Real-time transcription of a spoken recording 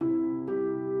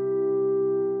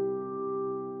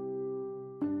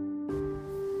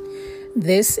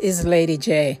This is Lady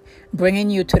J, bringing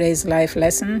you today's life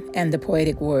lesson and the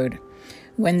poetic word.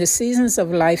 When the seasons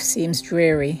of life seems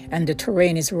dreary and the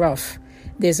terrain is rough,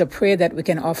 there's a prayer that we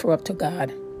can offer up to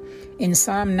God. In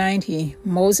Psalm 90,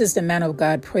 Moses, the man of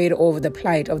God, prayed over the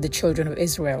plight of the children of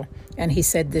Israel, and he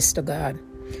said this to God: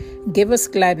 "Give us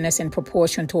gladness in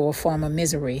proportion to our former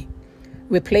misery.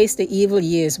 Replace the evil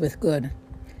years with good.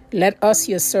 Let us,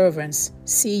 your servants,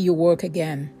 see you work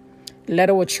again. Let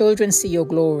our children see your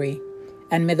glory.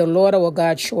 And may the Lord our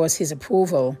God show us his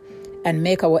approval and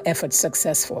make our efforts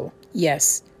successful."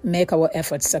 Yes, make our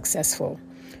efforts successful.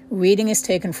 Reading is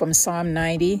taken from Psalm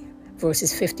 90,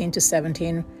 verses 15 to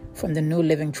 17 from the New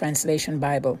Living Translation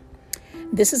Bible.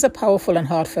 This is a powerful and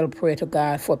heartfelt prayer to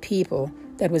God for people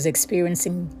that was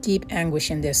experiencing deep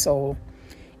anguish in their soul.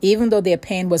 Even though their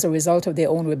pain was a result of their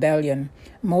own rebellion,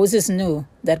 Moses knew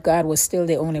that God was still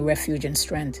their only refuge and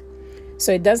strength.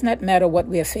 So it does not matter what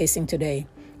we are facing today.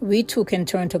 We too can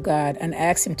turn to God and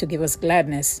ask him to give us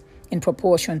gladness in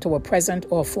proportion to our present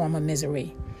or former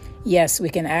misery. Yes, we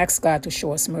can ask God to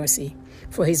show us mercy,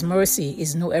 for his mercy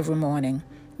is new every morning.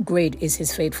 Great is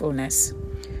his faithfulness.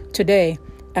 Today,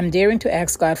 I'm daring to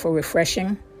ask God for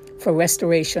refreshing, for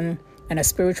restoration, and a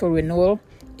spiritual renewal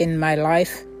in my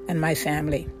life and my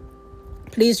family.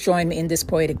 Please join me in this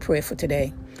poetic prayer for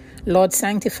today. Lord,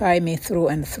 sanctify me through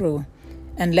and through,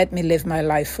 and let me live my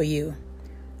life for you.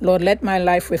 Lord, let my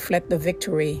life reflect the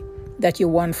victory that you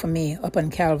won for me upon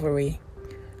Calvary.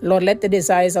 Lord, let the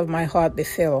desires of my heart be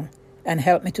filled, and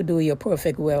help me to do your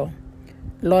perfect will.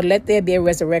 Lord, let there be a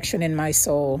resurrection in my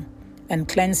soul, and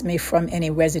cleanse me from any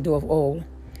residue of old.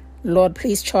 Lord,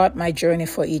 please chart my journey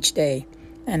for each day,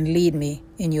 and lead me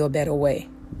in your better way.